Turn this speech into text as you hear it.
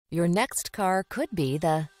Your next car could be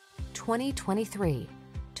the 2023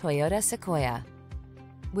 Toyota Sequoia.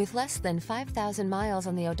 With less than 5,000 miles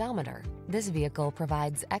on the odometer, this vehicle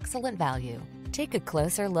provides excellent value. Take a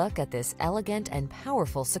closer look at this elegant and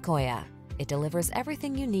powerful Sequoia. It delivers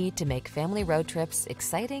everything you need to make family road trips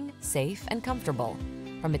exciting, safe, and comfortable.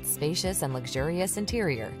 From its spacious and luxurious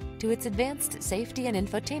interior, to its advanced safety and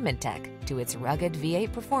infotainment tech, to its rugged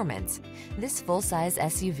V8 performance, this full-size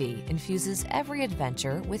SUV infuses every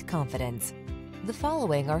adventure with confidence. The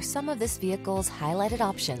following are some of this vehicle's highlighted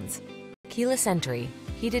options: keyless entry,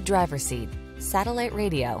 heated driver's seat, satellite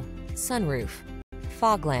radio, sunroof,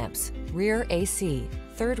 fog lamps, rear AC,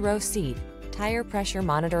 third row seat, tire pressure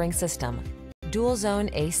monitoring system, dual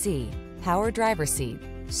zone AC, power driver's seat.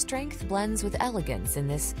 Strength blends with elegance in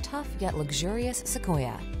this tough yet luxurious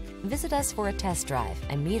Sequoia. Visit us for a test drive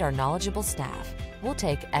and meet our knowledgeable staff. We'll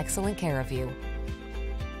take excellent care of you.